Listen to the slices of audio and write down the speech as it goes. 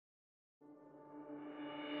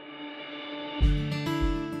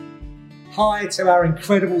Hi to our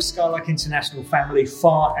incredible Skylark International family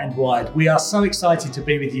far and wide. We are so excited to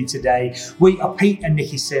be with you today. We are Pete and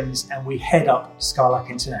Nikki Sims and we head up Skylark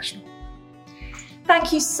International.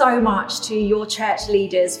 Thank you so much to your church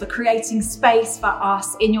leaders for creating space for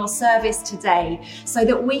us in your service today so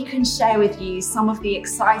that we can share with you some of the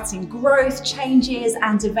exciting growth, changes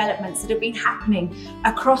and developments that have been happening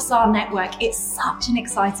across our network. It's such an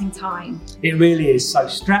exciting time. It really is. So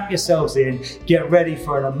strap yourselves in, get ready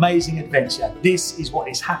for an amazing adventure. This is what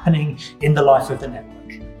is happening in the life of the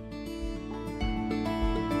network.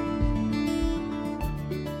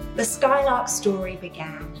 The Skylark story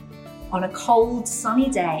began on a cold, sunny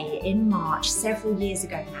day in March several years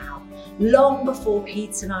ago now, long before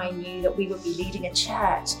Pete and I knew that we would be leading a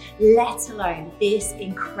church, let alone this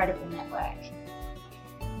incredible network.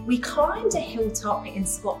 We climbed a hilltop in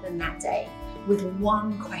Scotland that day with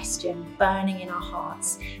one question burning in our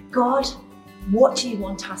hearts. God, what do you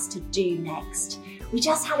want us to do next? We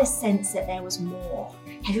just had a sense that there was more.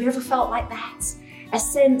 Have you ever felt like that? A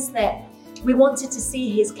sense that we wanted to see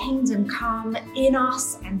his kingdom come in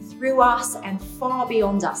us and through us and far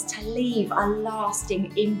beyond us, to leave a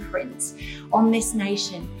lasting imprint on this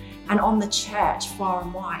nation and on the church far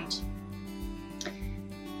and wide.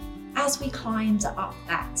 As we climbed up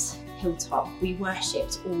that hilltop, we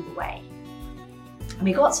worshipped all the way. And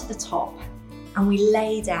we got to the top and we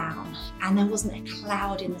lay down, and there wasn't a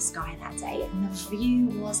cloud in the sky that day, and the view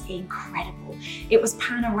was incredible. It was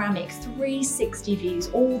panoramic, 360 views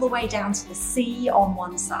all the way down to the sea on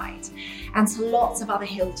one side and to lots of other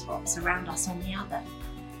hilltops around us on the other.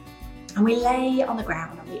 And we lay on the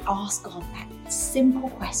ground and we asked God that simple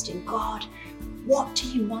question: God, what do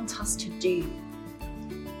you want us to do?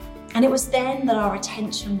 And it was then that our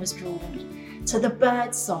attention was drawn to the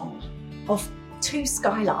bird song of two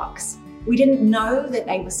skylarks. We didn't know that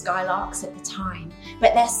they were skylarks at the time,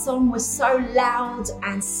 but their song was so loud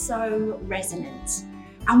and so resonant.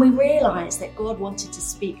 And we realized that God wanted to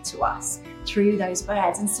speak to us through those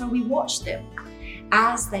birds. And so we watched them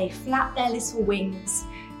as they flapped their little wings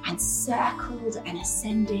and circled and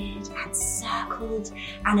ascended and circled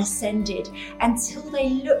and ascended until they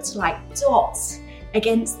looked like dots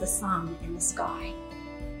against the sun in the sky.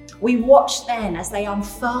 We watched then as they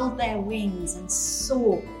unfurled their wings and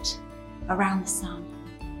soared around the sun.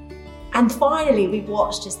 And finally we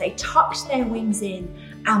watched as they tucked their wings in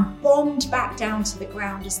and bombed back down to the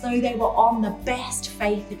ground as though they were on the best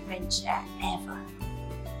faith adventure ever.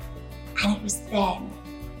 And it was then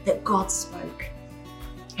that God spoke,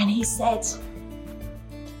 and he said,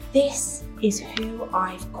 "This is who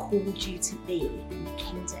I've called you to be in the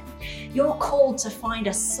kingdom. You're called to find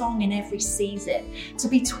a song in every season, to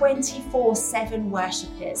be 24/7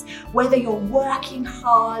 worshippers, whether you're working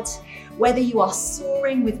hard, whether you are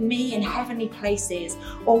soaring with me in heavenly places,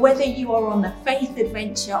 or whether you are on the faith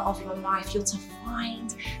adventure of your life. You're to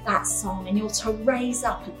find that song and you're to raise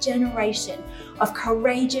up a generation of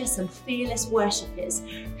courageous and fearless worshippers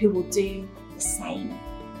who will do the same."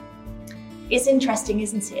 It's interesting,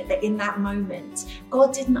 isn't it, that in that moment,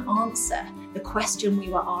 God didn't answer the question we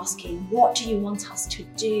were asking, what do you want us to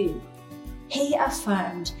do? He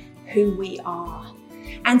affirmed who we are.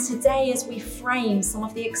 And today, as we frame some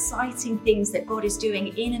of the exciting things that God is doing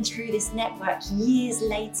in and through this network years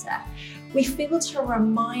later, we feel to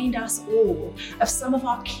remind us all of some of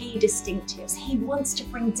our key distinctives. He wants to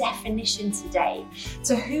bring definition today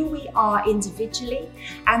to who we are individually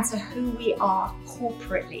and to who we are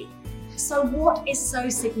corporately. So what is so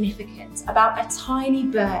significant about a tiny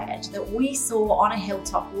bird that we saw on a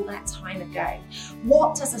hilltop all that time ago?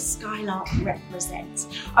 What does a skylark represent?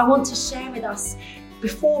 I want to share with us,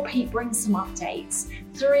 before Pete brings some updates,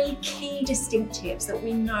 3 key distinctives that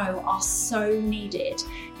we know are so needed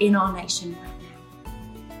in our nation right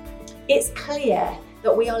now. It's clear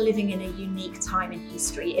that we are living in a unique time in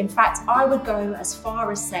history. In fact, I would go as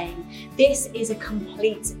far as saying this is a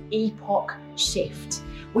complete epoch shift.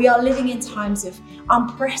 We are living in times of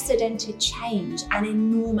unprecedented change and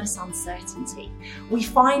enormous uncertainty. We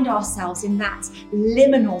find ourselves in that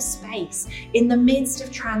liminal space, in the midst of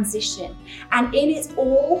transition. And in it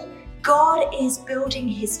all, God is building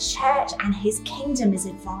his church and his kingdom is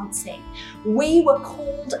advancing. We were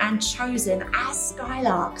called and chosen as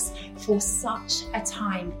skylarks for such a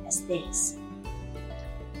time as this.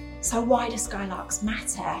 So why do skylarks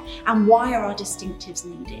matter, and why are our distinctives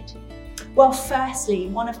needed? Well, firstly,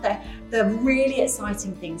 one of the really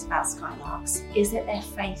exciting things about skylarks is that they're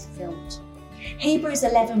faith-filled. Hebrews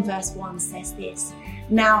 11 verse 1 says this: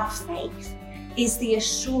 "Now faith is the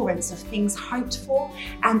assurance of things hoped for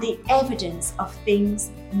and the evidence of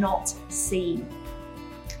things not seen."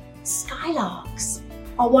 Skylarks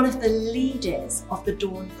are one of the leaders of the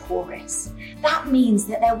dawn chorus. That means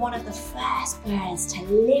that they're one of the first birds to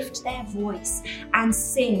lift their voice and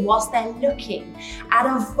sing whilst they're looking at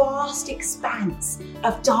a vast expanse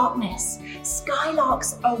of darkness.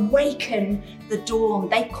 Skylarks awaken the dawn.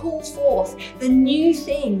 They call forth the new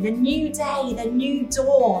thing, the new day, the new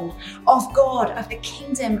dawn of God, of the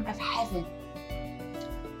kingdom of heaven.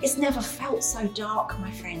 It's never felt so dark,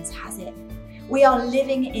 my friends, has it? We are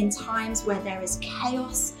living in times where there is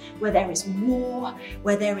chaos, where there is war,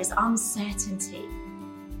 where there is uncertainty.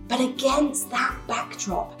 But against that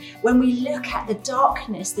backdrop, when we look at the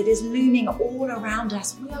darkness that is looming all around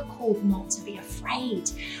us, we are called not to be afraid,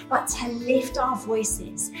 but to lift our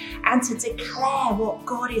voices and to declare what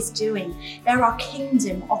God is doing. There are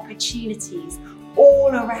kingdom opportunities all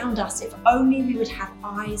around us if only we would have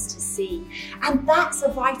eyes to see. And that's a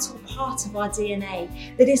vital part of our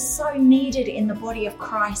DNA that is so needed in the body of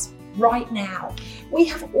Christ right now. We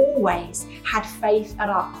have always had faith at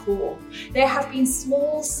our core. There have been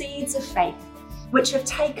small seeds of faith which have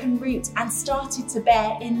taken root and started to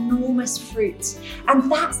bear enormous fruit.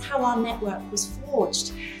 And that's how our network was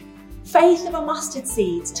forged. Faith of a mustard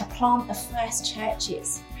seed to plant the first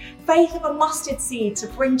churches. Faith of a mustard seed to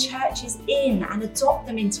bring churches in and adopt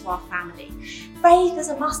them into our family. Faith as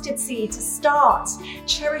a mustard seed to start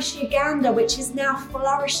Cherish Uganda, which is now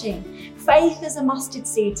flourishing. Faith as a mustard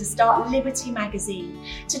seed to start Liberty magazine,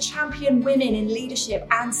 to champion women in leadership,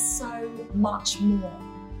 and so much more.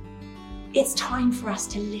 It's time for us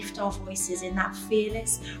to lift our voices in that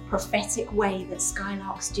fearless, prophetic way that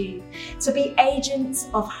Skylarks do, to be agents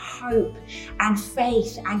of hope and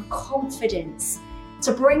faith and confidence,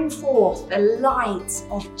 to bring forth the light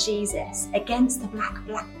of Jesus against the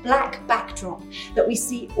black backdrop that we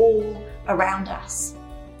see all around us.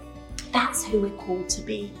 That's who we're called to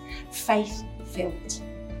be, faith-filled.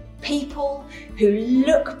 People who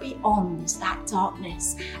look beyond that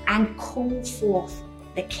darkness and call forth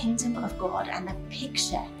the kingdom of God and the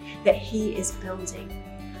picture that He is building.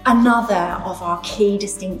 Another of our key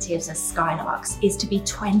distinctives as Skylarks is to be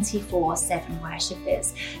 24/7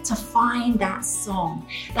 worshippers, to find that song,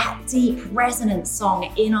 that deep resonant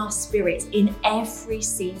song in our spirit in every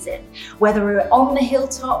season, whether we're on the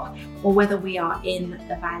hilltop or whether we are in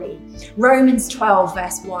the valley. Romans 12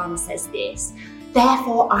 verse 1 says this: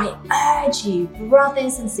 "Therefore I urge you,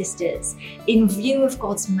 brothers and sisters, in view of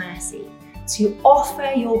God's mercy, to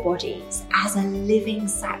offer your bodies as a living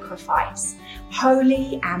sacrifice,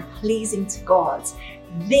 holy and pleasing to God.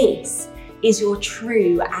 This is your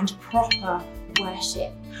true and proper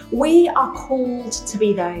worship." We are called to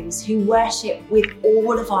be those who worship with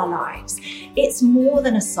all of our lives. It's more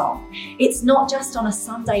than a song. It's not just on a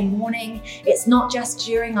Sunday morning. It's not just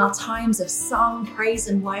during our times of song, praise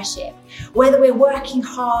and worship. Whether we're working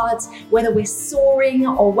hard, whether we're soaring,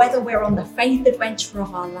 or whether we're on the faith adventure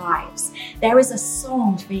of our lives, there is a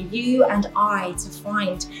song for you and I to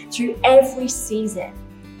find through every season.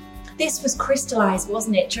 This was crystallized,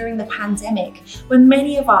 wasn't it, during the pandemic, when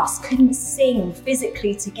many of us couldn't sing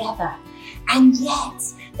physically together. And yet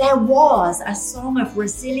there was a song of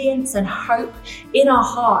resilience and hope in our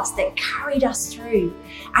hearts that carried us through.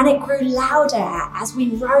 And it grew louder as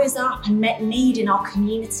we rose up and met need in our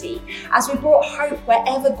community, as we brought hope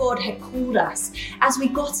wherever God had called us, as we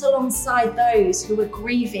got alongside those who were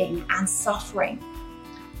grieving and suffering.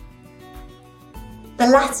 The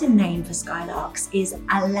Latin name for Skylarks is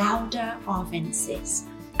Alauda arvensis,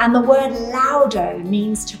 and the word laudo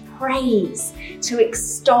means to praise, to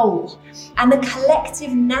extol, and the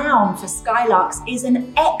collective noun for Skylarks is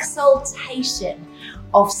an exaltation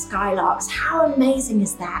of Skylarks. How amazing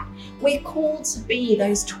is that? We're called to be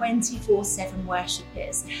those 24/7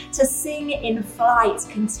 worshippers, to sing in flight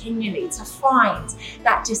continually, to find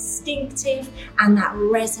that distinctive and that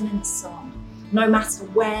resonant song, no matter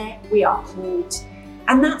where we are called.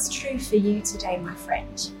 And that's true for you today, my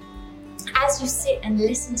friend. As you sit and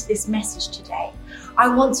listen to this message today, I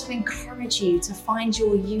want to encourage you to find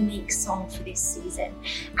your unique song for this season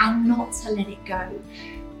and not to let it go.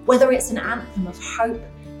 Whether it's an anthem of hope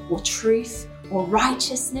or truth or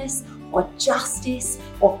righteousness or justice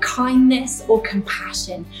or kindness or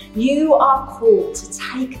compassion, you are called to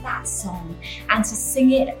take that song and to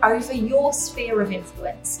sing it over your sphere of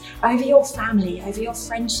influence, over your family, over your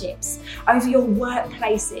friendships, over your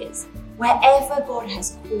workplaces, wherever God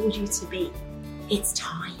has called you to be. It's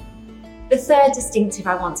time. The third distinctive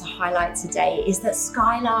I want to highlight today is that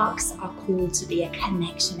Skylarks are called to be a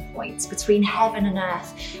connection point between heaven and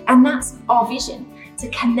earth, and that's our vision, to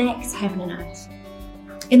connect heaven and earth.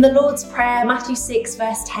 In the Lord's Prayer, Matthew 6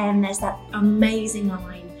 verse 10, there's that amazing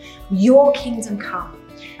line, "Your kingdom come,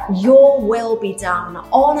 Your will be done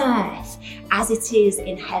on earth as it is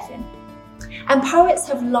in heaven. And poets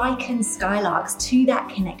have likened skylarks to that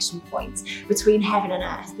connection point between heaven and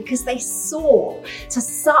earth because they soar to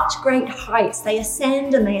such great heights. They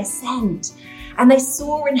ascend and they ascend, and they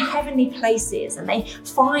soar in heavenly places and they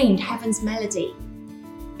find heaven's melody.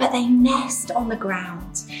 But they nest on the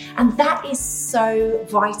ground, and that is so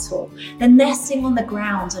vital. The nesting on the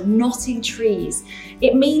ground and not in trees.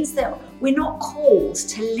 It means that we're not called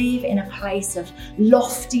to live in a place of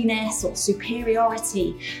loftiness or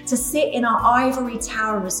superiority, to sit in our ivory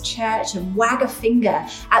tower as church and wag a finger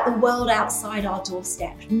at the world outside our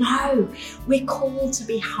doorstep. No, we're called to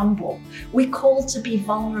be humble. We're called to be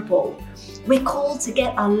vulnerable. We're called to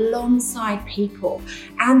get alongside people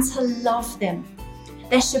and to love them.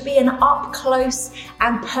 There should be an up close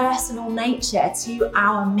and personal nature to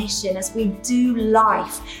our mission as we do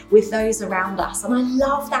life with those around us. And I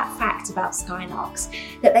love that fact about skylarks,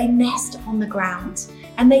 that they nest on the ground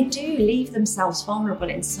and they do leave themselves vulnerable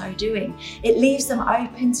in so doing. It leaves them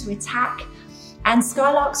open to attack, and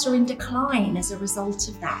skylarks are in decline as a result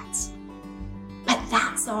of that. But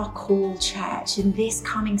that's our call, church, in this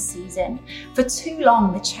coming season. For too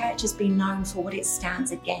long, the church has been known for what it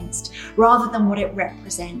stands against rather than what it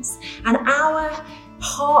represents. And our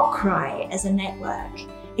heart cry as a network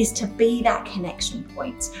is to be that connection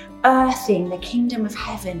point, earthing the kingdom of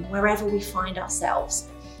heaven wherever we find ourselves.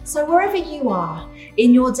 So wherever you are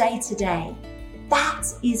in your day to day, that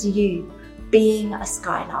is you being a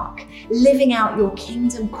skylark, living out your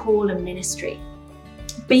kingdom call and ministry.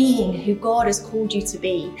 Being who God has called you to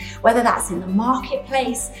be, whether that's in the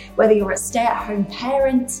marketplace, whether you're a stay-at-home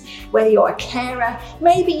parent, whether you're a carer,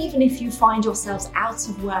 maybe even if you find yourselves out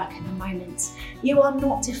of work at the moment, you are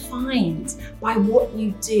not defined by what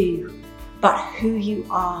you do, but who you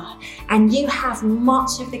are. And you have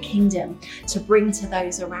much of the kingdom to bring to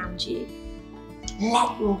those around you.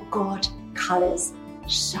 Let your God colours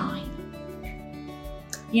shine.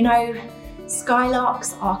 You know,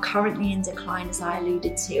 skylarks are currently in decline, as I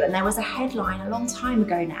alluded to, and there was a headline a long time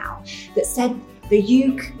ago now that said the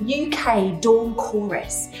UK dawn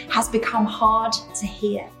chorus has become hard to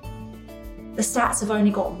hear. The stats have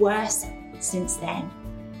only got worse since then,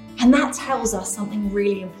 and that tells us something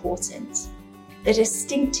really important. The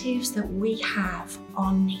distinctives that we have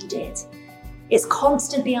are needed. It's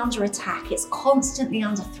constantly under attack, it's constantly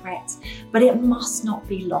under threat, but it must not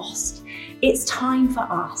be lost. It's time for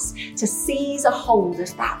us to seize a hold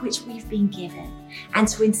of that which we've been given and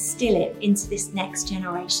to instill it into this next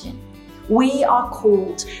generation. We are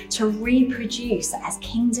called to reproduce as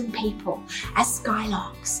kingdom people, as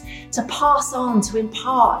skylarks, to pass on, to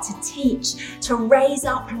impart, to teach, to raise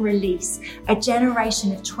up and release a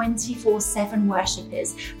generation of 24/7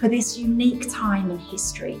 worshippers for this unique time in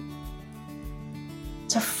history.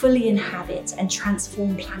 To fully inhabit and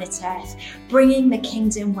transform planet Earth, bringing the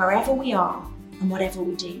kingdom wherever we are and whatever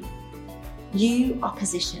we do. You are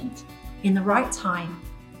positioned in the right time,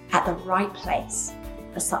 at the right place,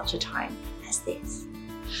 for such a time as this.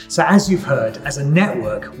 So as you've heard, as a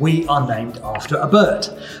network, we are named after a bird.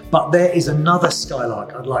 But there is another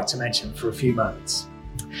skylark I'd like to mention for a few moments.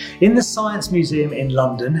 In the Science Museum in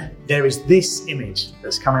London, there is this image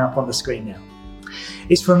that's coming up on the screen now.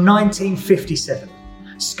 It's from 1957.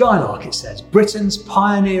 Skylark, it says, Britain's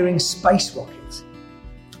pioneering space rocket.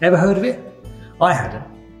 Ever heard of it? I hadn't.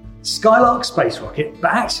 Skylark space rocket,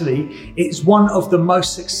 but actually it's one of the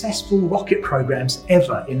most successful rocket programs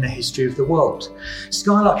ever in the history of the world.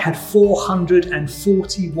 Skylark had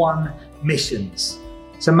 441 missions.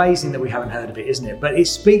 It's amazing that we haven't heard of it, isn't it? But it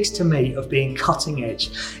speaks to me of being cutting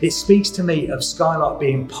edge. It speaks to me of Skylark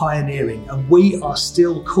being pioneering, and we are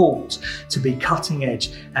still called to be cutting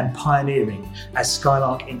edge and pioneering as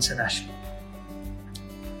Skylark International.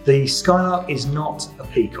 The Skylark is not a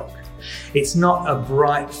peacock. It's not a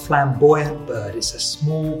bright, flamboyant bird. It's a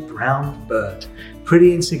small brown bird,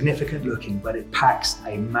 pretty insignificant looking, but it packs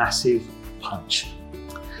a massive punch.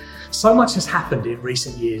 So much has happened in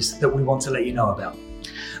recent years that we want to let you know about.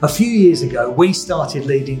 A few years ago, we started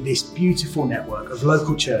leading this beautiful network of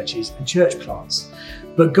local churches and church plants.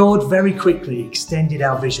 But God very quickly extended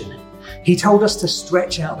our vision. He told us to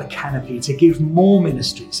stretch out the canopy, to give more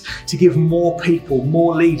ministries, to give more people,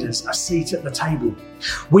 more leaders a seat at the table.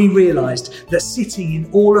 We realised that sitting in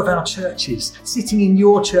all of our churches, sitting in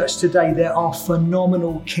your church today, there are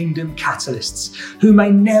phenomenal kingdom catalysts who may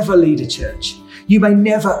never lead a church. You may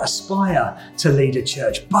never aspire to lead a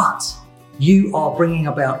church, but you are bringing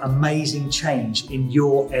about amazing change in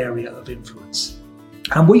your area of influence.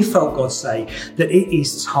 And we felt God say that it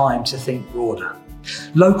is time to think broader.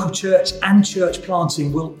 Local church and church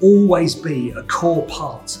planting will always be a core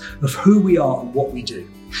part of who we are and what we do.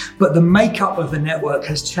 But the makeup of the network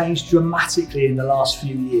has changed dramatically in the last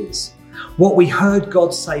few years. What we heard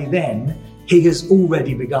God say then, He has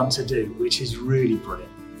already begun to do, which is really brilliant.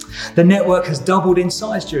 The network has doubled in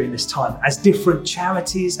size during this time as different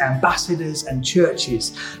charities, ambassadors and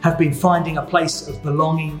churches have been finding a place of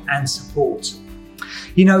belonging and support.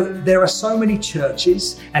 You know, there are so many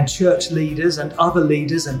churches and church leaders and other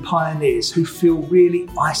leaders and pioneers who feel really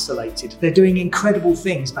isolated. They're doing incredible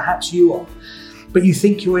things, perhaps you are, but you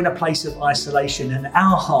think you're in a place of isolation, and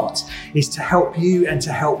our heart is to help you and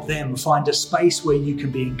to help them find a space where you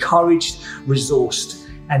can be encouraged, resourced,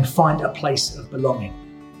 and find a place of belonging.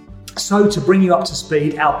 So to bring you up to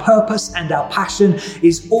speed, our purpose and our passion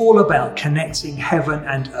is all about connecting heaven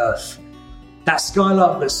and earth. That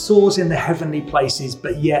skylark that soars in the heavenly places,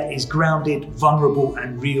 but yet is grounded, vulnerable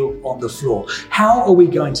and real on the floor. How are we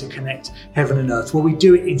going to connect heaven and earth? Well, we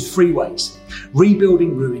do it in 3 ways: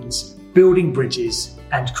 rebuilding ruins, building bridges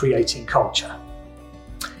and creating culture.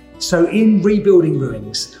 So in rebuilding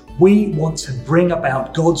ruins, we want to bring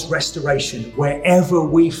about God's restoration wherever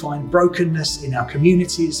we find brokenness in our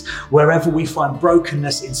communities, wherever we find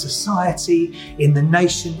brokenness in society, in the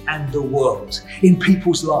nation and the world, in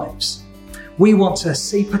people's lives. We want to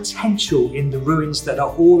see potential in the ruins that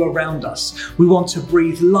are all around us. We want to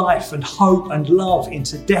breathe life and hope and love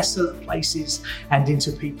into desolate places and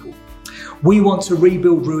into people. We want to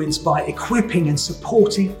rebuild ruins by equipping and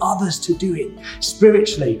supporting others to do it,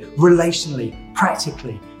 spiritually, relationally,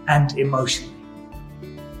 practically, and emotionally.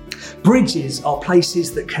 Bridges are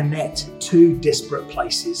places that connect two disparate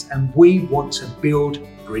places, and we want to build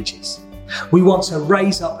bridges. We want to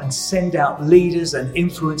raise up and send out leaders and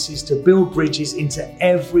influences to build bridges into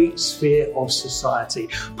every sphere of society,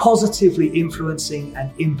 positively influencing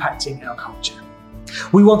and impacting our culture.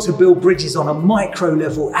 We want to build bridges on a micro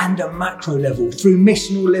level and a macro level, through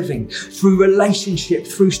missional living, through relationship,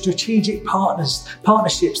 through strategic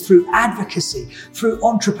partnerships, through advocacy, through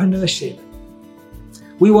entrepreneurship.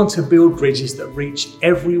 We want to build bridges that reach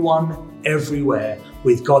everyone, everywhere,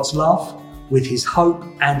 with God's love, with His hope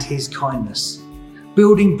and His kindness,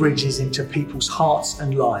 building bridges into people's hearts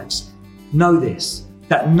and lives. Know this,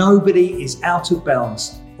 that nobody is out of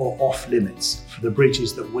bounds or off limits for the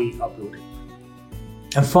bridges that we are building.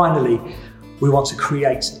 And finally, we want to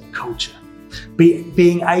create culture,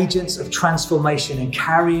 being agents of transformation and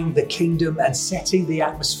carrying the kingdom and setting the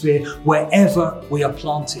atmosphere wherever we are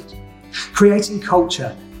planted. Creating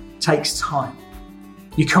culture takes time.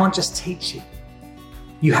 You can't just teach it.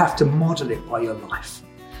 You have to model it by your life.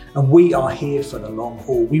 And we are here for the long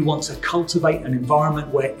haul. We want to cultivate an environment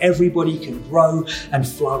where everybody can grow and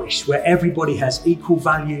flourish, where everybody has equal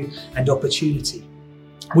value and opportunity.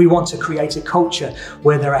 We want to create a culture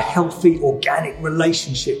where there are healthy, organic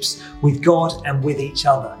relationships with God and with each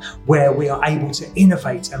other, where we are able to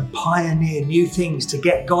innovate and pioneer new things to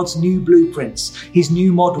get God's new blueprints, His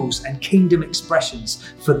new models and kingdom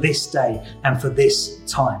expressions for this day and for this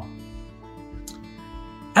time.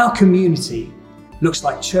 Our community looks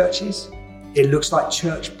like churches, it looks like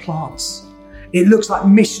church plants, it looks like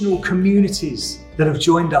missional communities that have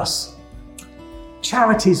joined us.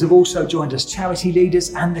 Charities have also joined us, charity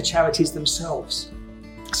leaders and the charities themselves.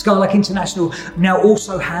 Skylark International now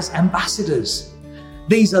also has ambassadors.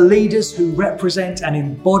 These are leaders who represent and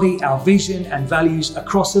embody our vision and values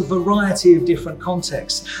across a variety of different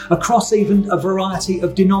contexts, across even a variety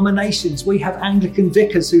of denominations. We have Anglican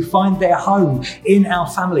vicars who find their home in our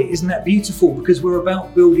family. Isn't that beautiful? Because we're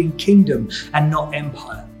about building kingdom and not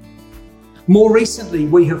empire. More recently,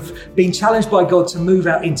 we have been challenged by God to move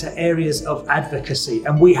out into areas of advocacy,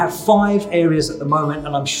 and we have 5 areas at the moment,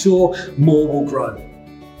 and I'm sure more will grow.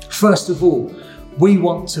 First of all, we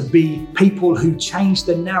want to be people who change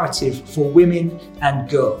the narrative for women and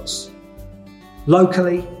girls.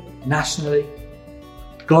 Locally, nationally,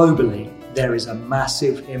 globally, there is a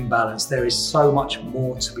massive imbalance. There is so much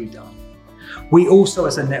more to be done. We also,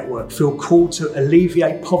 as a network, feel called to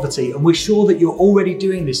alleviate poverty, and we're sure that you're already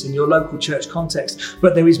doing this in your local church context,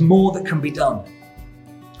 but there is more that can be done.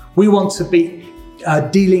 We want to be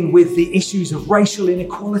dealing with the issues of racial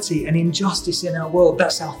inequality and injustice in our world.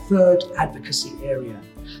 That's our 3rd advocacy area.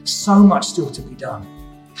 So much still to be done.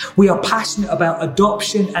 We are passionate about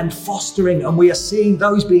adoption and fostering, and we are seeing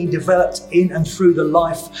those being developed in and through the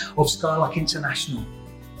life of Skylark International.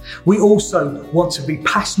 We also want to be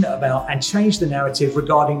passionate about and change the narrative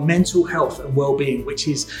regarding mental health and well-being, which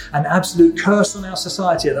is an absolute curse on our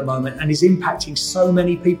society at the moment and is impacting so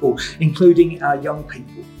many people, including our young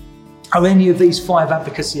people. Are any of these 5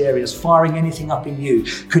 advocacy areas firing anything up in you?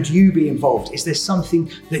 Could you be involved? Is there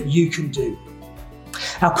something that you can do?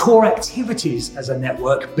 Our core activities as a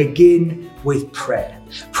network begin with prayer.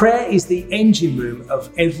 Prayer is the engine room of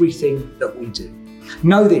everything that we do.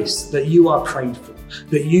 Know this, that you are prayed for,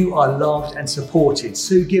 that you are loved and supported.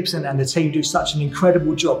 Sue Gibson and the team do such an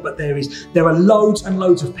incredible job, but there are loads and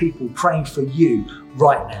loads of people praying for you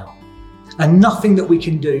right now. And nothing that we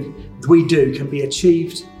do can be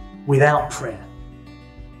achieved without prayer.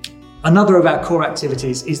 Another of our core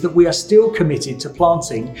activities is that we are still committed to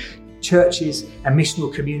planting churches and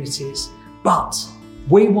missional communities, but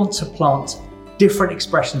we want to plant different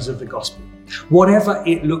expressions of the gospel, whatever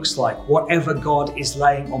it looks like, whatever God is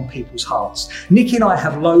laying on people's hearts. Nikki and I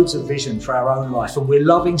have loads of vision for our own life, and we're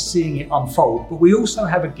loving seeing it unfold, but we also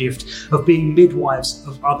have a gift of being midwives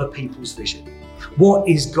of other people's vision. What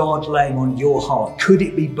is God laying on your heart? Could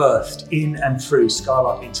it be birthed in and through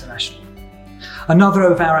Skylark International? Another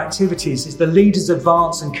of our activities is the Leaders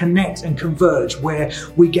Advance and Connect and Converge, where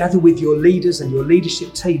we gather with your leaders and your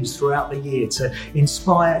leadership teams throughout the year to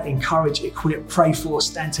inspire, encourage, equip, pray for,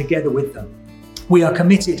 stand together with them. We are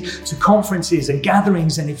committed to conferences and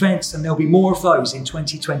gatherings and events, and there'll be more of those in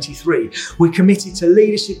 2023. We're committed to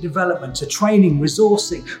leadership development, to training,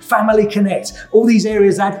 resourcing, family connect, all these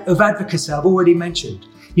areas of advocacy I've already mentioned.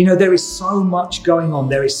 You know, there is so much going on.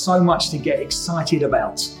 There is so much to get excited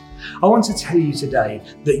about. I want to tell you today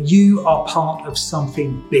that you are part of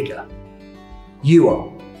something bigger. You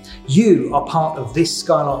are part of this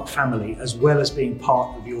Skylark family, as well as being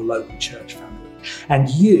part of your local church family. And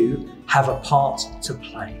you have a part to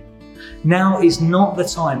play. Now is not the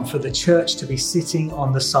time for the church to be sitting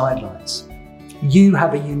on the sidelines. You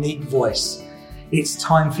have a unique voice. It's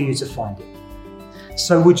time for you to find it.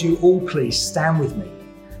 So would you all please stand with me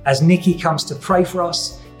as Nikki comes to pray for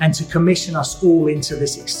us and to commission us all into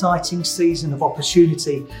this exciting season of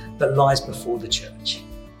opportunity that lies before the church.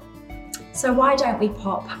 So why don't we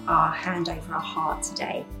pop our hand over our heart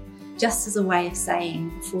today, just as a way of saying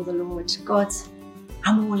before the Lord, God,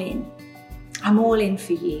 I'm all in. I'm all in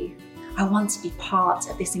for you. I want to be part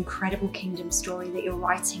of this incredible kingdom story that you're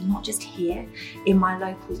writing, not just here in my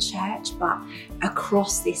local church, but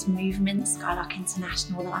across this movement, Skylark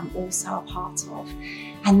International, that I'm also a part of.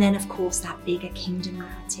 And then, of course, that bigger kingdom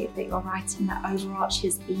narrative that you're writing that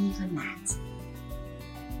overarches even that.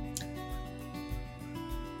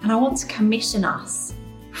 And I want to commission us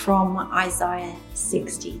from Isaiah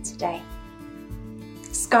 60 today.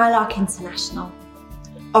 Skylark International,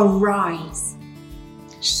 arise.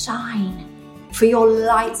 Shine, for your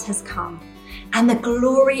light has come, and the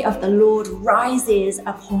glory of the Lord rises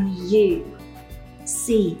upon you.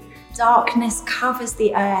 See, darkness covers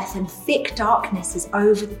the earth, and thick darkness is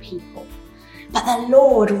over the people. But the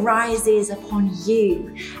Lord rises upon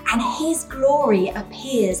you, and his glory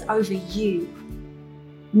appears over you.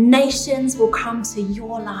 Nations will come to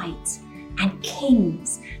your light, and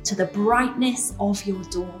kings to the brightness of your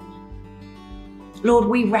dawn. Lord,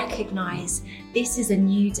 we recognize this is a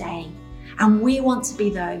new day, and we want to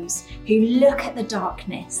be those who look at the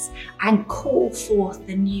darkness and call forth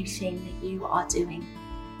the new thing that you are doing.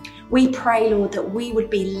 We pray, Lord, that we would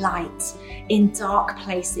be light in dark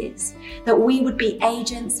places, that we would be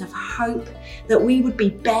agents of hope, that we would be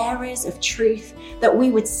bearers of truth, that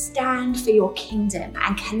we would stand for your kingdom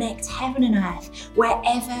and connect heaven and earth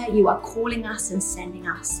wherever you are calling us and sending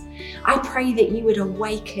us. I pray that you would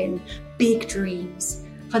awaken big dreams.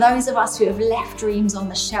 For those of us who have left dreams on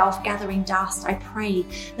the shelf gathering dust, I pray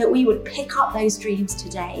that we would pick up those dreams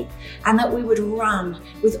today and that we would run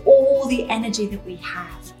with all the energy that we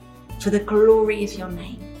have for the glory of your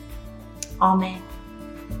name. Amen.